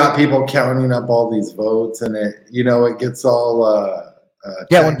 now they got people counting up all these votes and it gets all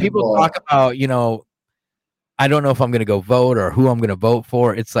when people talk about, I don't know if I'm going to go vote or who I'm going to vote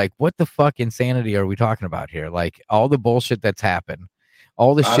for. It's like, what the fuck insanity are we talking about here? Like all the bullshit that's happened,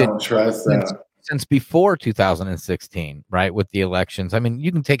 all the shit don't trust that. Since before 2016, right? With the elections. I mean,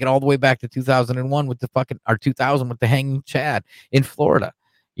 you can take it all the way back to 2001 with 2000 with the hanging Chad in Florida,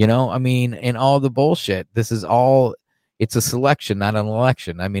 I mean, and all the bullshit. This is all, it's a selection, not an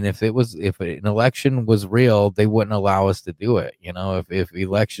election. I mean, if an election was real, they wouldn't allow us to do it. If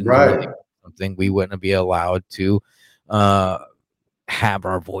elections really something, we wouldn't be allowed to have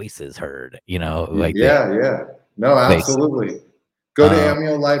our voices heard, like no, absolutely. Go to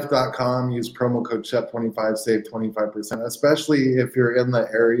AmioLife.com, use promo code SHEP25, save 25%, especially if you're in the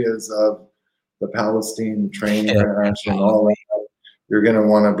areas of the Palestine Training International and all that. You're going to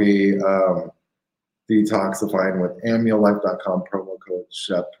want to be detoxifying with AmioLife.com, promo code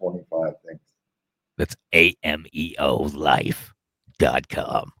SHEP25. Thanks. That's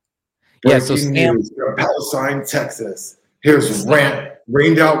AMEOLife.com. So Sam, Palestine, Texas. Here's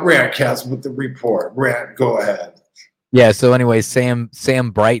rained out Rantcast with the report. Rant, go ahead. Yeah. So anyway, Sam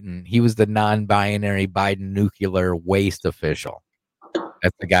Brighton, he was the non-binary Biden nuclear waste official.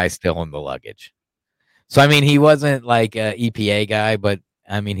 That's the guy still in the luggage. So I mean, he wasn't like an EPA guy, but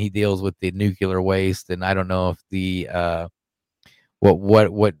I mean, he deals with the nuclear waste, and I don't know if the what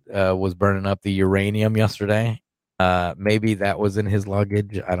was burning up the uranium yesterday. Maybe that was in his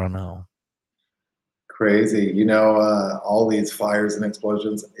luggage. I don't know. Crazy. You know, all these fires and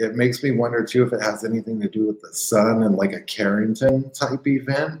explosions. It makes me wonder too if it has anything to do with the sun and like a Carrington type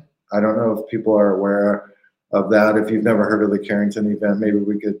event. I don't know if people are aware of that. If you've never heard of the Carrington event, maybe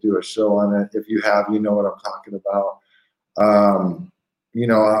we could do a show on it. If you have, you know what I'm talking about. You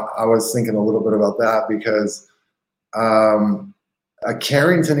know, I was thinking a little bit about that because a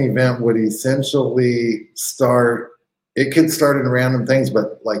Carrington event would essentially start, it could start in random things,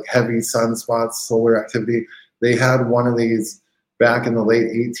 but like heavy sunspots, solar activity. They had one of these back in the late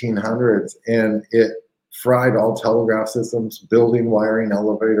 1800s, and it fried all telegraph systems, building wiring,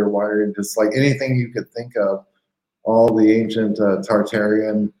 elevator wiring, just like anything you could think of. All the ancient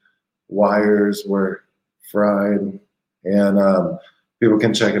Tartarian wires were fried, and people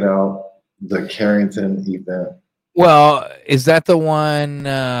can check it out, the Carrington event. Well, is that the one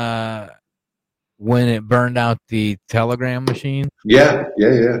when it burned out the telegram machine? Yeah.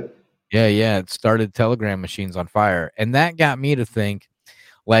 It started telegram machines on fire. And that got me to think,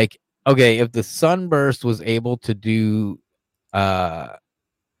 like, okay, if the sunburst was able to do that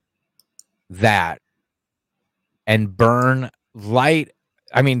and burn light,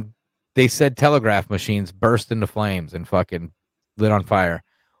 I mean, they said telegraph machines burst into flames and fucking lit on fire.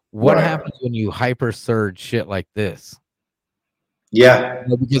 What happens when you hyper surge shit like this? Yeah.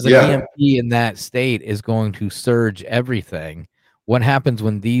 Because an EMP in that state is going to surge everything. What happens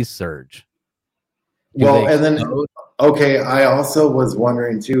when these surge? Well, and then, okay, I also was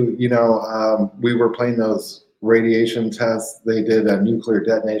wondering too, you know, we were playing those radiation tests. They did nuclear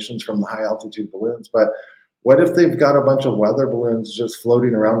detonations from the high altitude balloons. But what if they've got a bunch of weather balloons just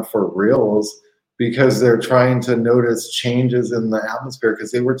floating around for reals because they're trying to notice changes in the atmosphere?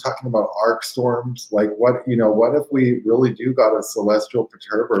 Because they were talking about arc storms. Like, what, you know, what if we really do got a celestial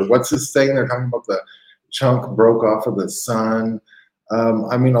perturber? What's this thing they're talking about? The chunk broke off of the sun.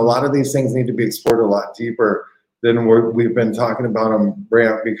 I mean, a lot of these things need to be explored a lot deeper than we've been talking about them,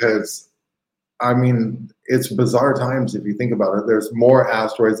 Brant, because, I mean, it's bizarre times if you think about it. There's more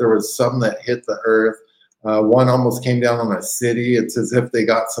asteroids. There was some that hit the Earth. One almost came down on a city. It's as if they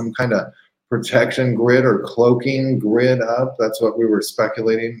got some kind of protection grid or cloaking grid up. That's what we were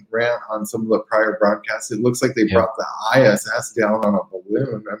speculating, Brant, on some of the prior broadcasts. It looks like they brought the ISS down on a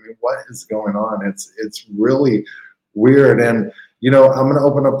balloon. I mean, what is going on? It's really weird. And, you know, I'm going to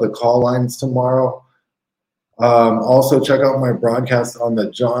open up the call lines tomorrow. Also, check out my broadcast on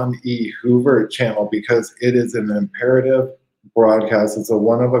the John E. Hoover channel because it is an imperative broadcast. It's a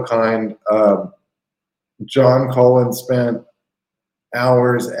one-of-a-kind. John Cullen spent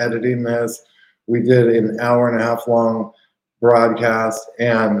hours editing this. We did an hour-and-a-half long broadcast,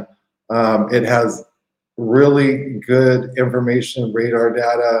 and it has really good information, radar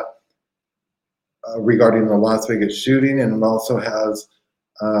data regarding the Las Vegas shooting, and it also has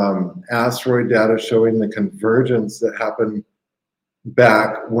asteroid data showing the convergence that happened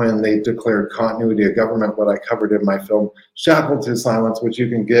back when they declared continuity of government, what I covered in my film Shackled to Silence, which you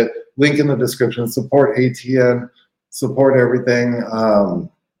can get, link in the description. Support ATN, support everything,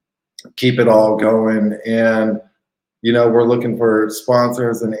 keep it all going. And, you know, we're looking for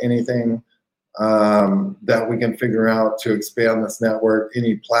sponsors and anything that we can figure out to expand this network,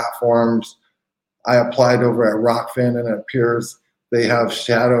 any platforms. I applied over at Rockfin, and it appears they have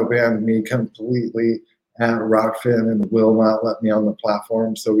shadow banned me completely at Rockfin and will not let me on the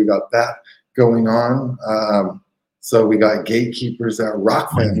platform. So we got that going on. So we got gatekeepers at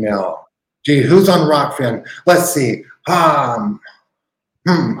Rockfin now. Gee, who's on Rockfin? Let's see.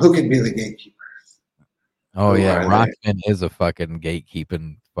 Who could be the gatekeepers? Oh yeah, Rockfin is a fucking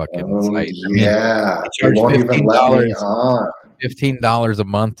gatekeeping fucking site. Yeah, I mean, they won't even let me on. $15 a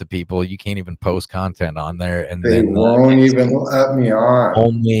month to people. You can't even post content on there, and they won't even let me on.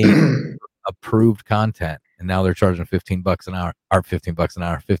 Only approved content, and now they're charging $15 an hour, or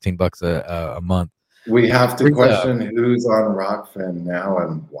 $15 a month. We have to question who's on Rockfin now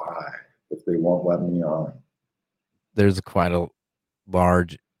and why, if they won't let me on. There's quite a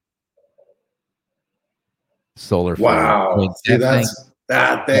large solar farm. Wow. I mean, see,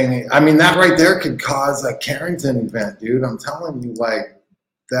 that thing. I mean, that right there could cause a Carrington event, dude. I'm telling you, like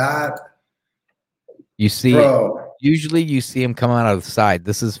that. You see, usually you see him come out of the side.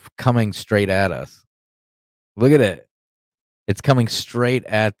 This is coming straight at us. Look at it. It's coming straight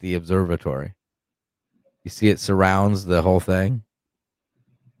at the observatory. You see it surrounds the whole thing.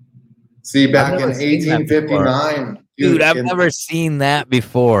 See, back in 1859. Dude, I've never seen that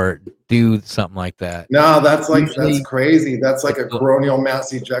before. Do something like that. No, that's crazy. That's like a coronal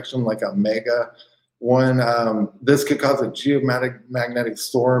mass ejection, like a mega this could cause a geomagnetic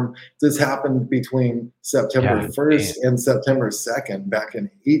storm. This happened between September 1st and September 2nd back in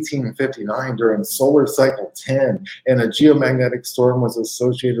 1859 during solar cycle 10. And a geomagnetic storm was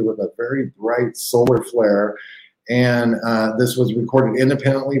associated with a very bright solar flare. And this was recorded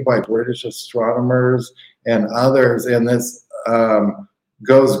independently by British astronomers and others. And this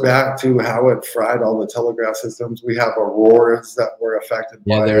goes back to how it fried all the telegraph systems. We have auroras that were affected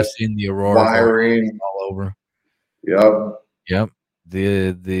by they're seeing the aurora wiring all over. Yep.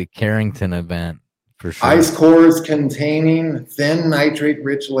 The Carrington event for sure. Ice cores containing thin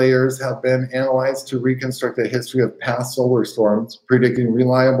nitrate-rich layers have been analyzed to reconstruct the history of past solar storms, predicting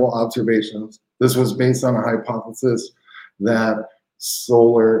reliable observations. This was based on a hypothesis that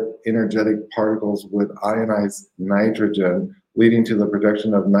solar energetic particles would ionize nitrogen, leading to the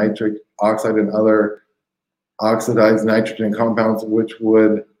production of nitric oxide and other oxidized nitrogen compounds, which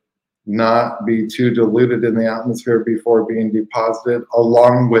would not be too diluted in the atmosphere before being deposited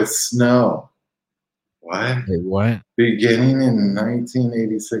along with snow. What? Wait, what? Beginning in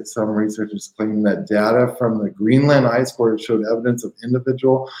 1986, some researchers claimed that data from the Greenland ice core showed evidence of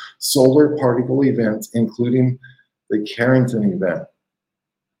individual solar particle events, including the Carrington event.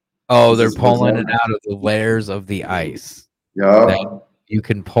 Oh, they're pulling it out of the layers of the ice. Yeah. You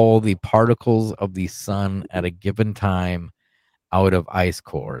can pull the particles of the sun at a given time out of ice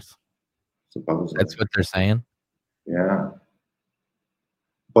cores. Supposedly. That's what they're saying? Yeah.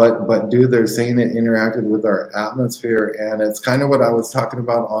 But dude, they're saying it interacted with our atmosphere, and it's kind of what I was talking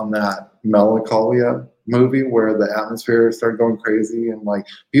about on that Melancholia movie where the atmosphere started going crazy, and like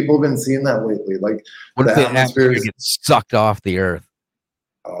people have been seeing that lately. Like what if the atmosphere gets sucked off the earth?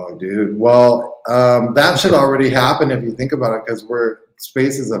 Oh, dude. Well, that should already happen if you think about it, because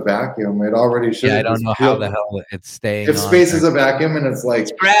space is a vacuum. It already should. Yeah, I don't know how the hell it's staying. If space is a vacuum and it's like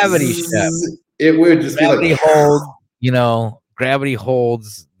gravity ship, it would just gravity be like hold. Gravity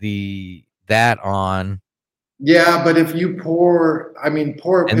holds that on. Yeah, but if you pour a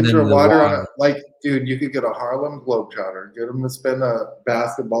pitcher of water on it, like, dude, you could get a Harlem Globetrotter, get him to spin a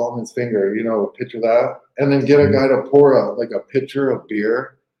basketball in his finger, picture that, and then get a guy to pour a pitcher of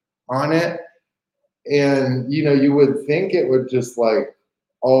beer on it, and you would think it would just like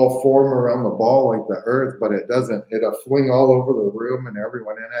all form around the ball like the Earth, but it doesn't. It'll fling all over the room and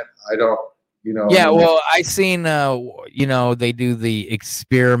everyone in it. I don't. Yeah, well, I seen, they do the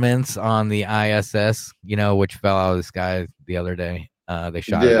experiments on the ISS, which fell out of the sky the other day. They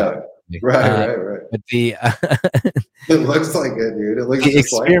shot it. Yeah, right. But the it looks like it, dude. It looks the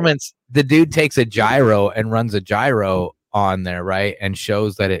just experiments. Like the dude takes a gyro and runs a gyro on there, right, and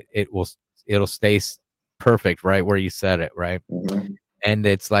shows that it'll stay perfect right where you set it, right. Mm-hmm. And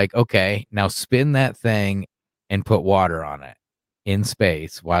it's like, okay, now spin that thing and put water on it in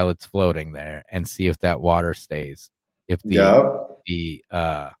space while it's floating there, and see if that water stays. If the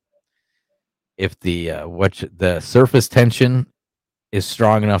surface tension is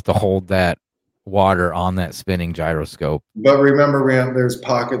strong enough to hold that water on that spinning gyroscope. But remember, Rand, there's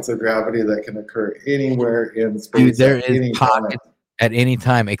pockets of gravity that can occur anywhere in space. Dude, there is pockets at any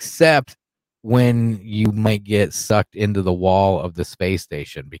time, except when you might get sucked into the wall of the space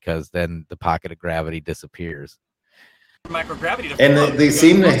station, because then the pocket of gravity disappears. Microgravity to and float, they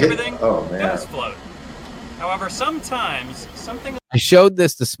seem to hit. Oh man! Does float. However, sometimes something. I showed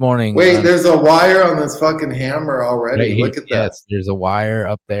this morning. Wait, there's a wire on this fucking hammer already. Look at that. Yes, there's a wire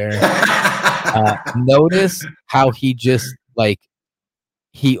up there. Notice how he just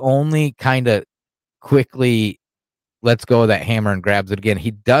he only kind of quickly lets go of that hammer and grabs it again.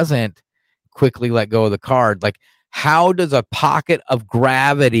 He doesn't quickly let go of the card. Like, how does a pocket of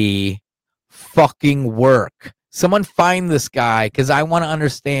gravity fucking work? Someone find this guy, because I want to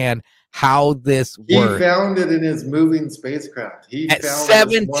understand how this works. He found it in his moving spacecraft. He at found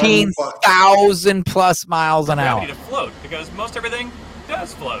 17,000 plus miles an hour. To float, because most everything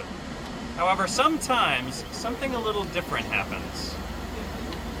does float. However, sometimes something a little different happens.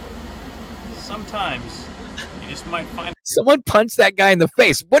 Sometimes you just might find. Someone punch that guy in the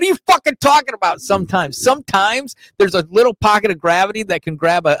face. What are you fucking talking about? Sometimes there's a little pocket of gravity that can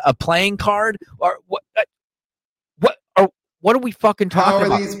grab a playing card, or what? What are we fucking talking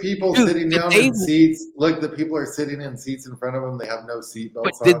about? How are these people sitting down in seats? Look, the people are sitting in seats in front of them. They have no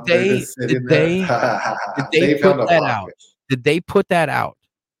seatbelts on. Did they put that out? Did they put that out?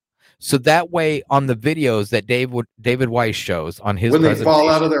 So that way, on the videos that David Weiss shows on his when they fall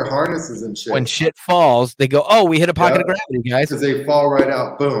out of their harnesses and shit. When shit falls, they go, "Oh, we hit a pocket of gravity, guys!" Because they fall right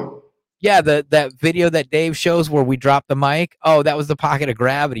out. Boom. Yeah, that video that Dave shows where we drop the mic. Oh, that was the pocket of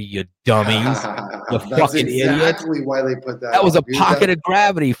gravity, you dummies. You that's fucking idiot. exactly why they put that. That was a dude. pocket of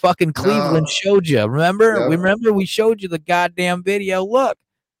gravity. Fucking Cleveland showed you. Remember? Yep. Remember we showed you the goddamn video. Look,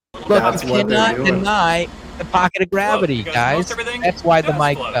 That's you what they're cannot doing. deny the pocket of gravity, because guys. most everything That's why the does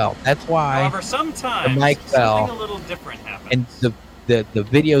mic float. fell. That's why However, sometimes the mic fell. something a little different happens. And the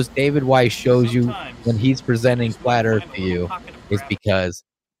videos David Weiss shows you when he's presenting flat Earth to you is because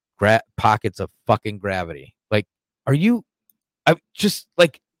pockets of fucking gravity. Like, are you? I just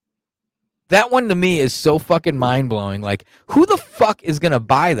like that one to me is so fucking mind blowing. Like, who the fuck is gonna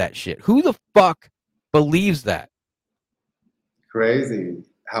buy that shit? Who the fuck believes that? Crazy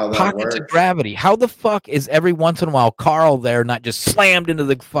how that Pockets works. of gravity. How the fuck is every once in a while Carl there not just slammed into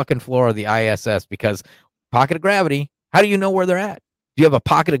the fucking floor of the ISS because pocket of gravity? How do you know where they're at? Do you have a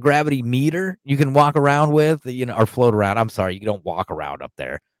pocket of gravity meter you can walk around with, or float around? I'm sorry, you don't walk around up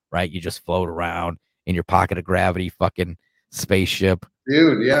there, right? You just float around in your pocket of gravity fucking spaceship.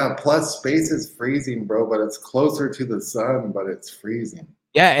 Dude, yeah. Plus, space is freezing, bro, but it's closer to the sun, but it's freezing.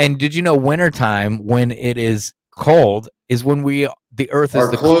 Yeah, and did you know wintertime when it is cold is when the Earth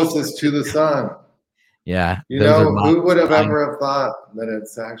is the closest to the sun. Yeah. Who would have ever have thought that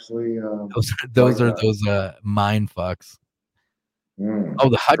it's actually those are mind fucks. Oh,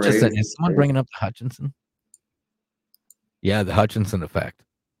 the Hutchinson. Crazy. Is someone bringing up the Hutchinson? Yeah, the Hutchinson effect.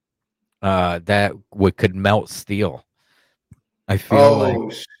 That could melt steel. I feel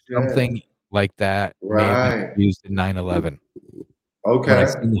like something like that may have been used in 9/11. Okay. When I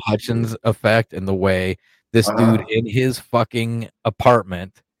seen the Hutchins effect and the way this dude in his fucking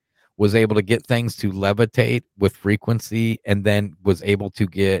apartment was able to get things to levitate with frequency and then was able to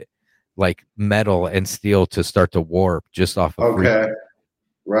get like metal and steel to start to warp just off of frequency.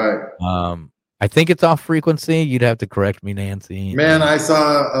 Right. I think it's off frequency. You'd have to correct me, Nancy. Man, I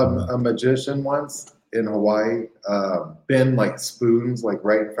saw a magician once in Hawaii bend like spoons like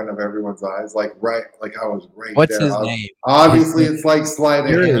right in front of everyone's eyes, like I was right What's there. his name? Obviously, it's like sleight of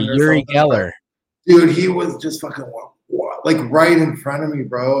hand or Uri something. Geller. Dude, he was just fucking like right in front of me,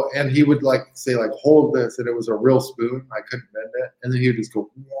 bro. And he would like say like, hold this. And it was a real spoon. I couldn't bend it. And then he would just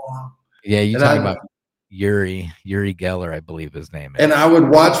go, wah. Yeah, you're talking about Uri Geller, I believe his name is. And I would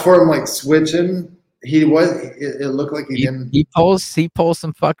watch for him like switching. It looked like he didn't. He pulls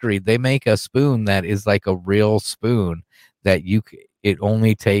some fuckery. They make a spoon that is like a real spoon that it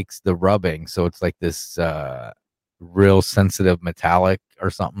only takes the rubbing. So it's like this real sensitive metallic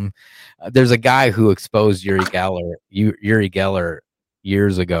or something. There's a guy who exposed Uri Geller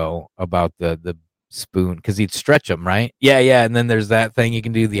years ago about the spoon because he'd stretch them, right? Yeah. And then there's that thing you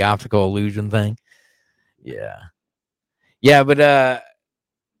can do, the optical illusion thing. Yeah, but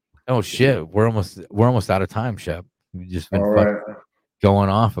oh shit, we're almost out of time, Shep. We've just been going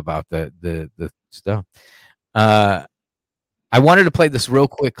off about the stuff. I wanted to play this real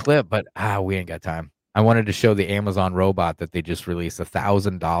quick clip, but we ain't got time. I wanted to show the Amazon robot that they just released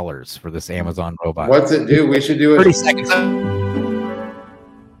 $1,000 for this Amazon robot. What's it do? We should do it. 30 seconds.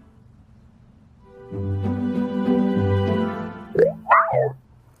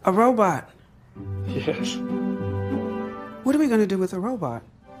 A robot. Yes. What are we going to do with a robot?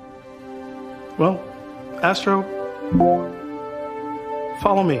 Well, Astro,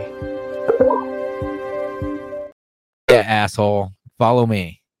 follow me. Yeah, asshole. Follow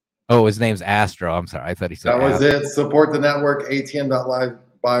me. Oh, his name's Astro. I'm sorry. I thought he said that was Astro. it. Support the network. ATN.live.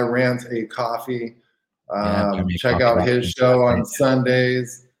 Buy Rant a coffee. Check out his show on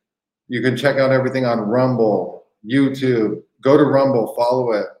Sundays. You can check out everything on Rumble, YouTube. Go to Rumble.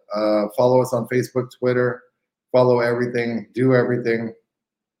 Follow it. Follow us on Facebook, Twitter. Follow everything. Do everything.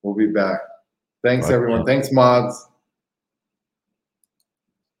 We'll be back. Thanks, everyone. Thanks, mods.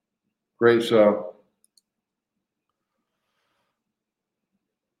 Great show.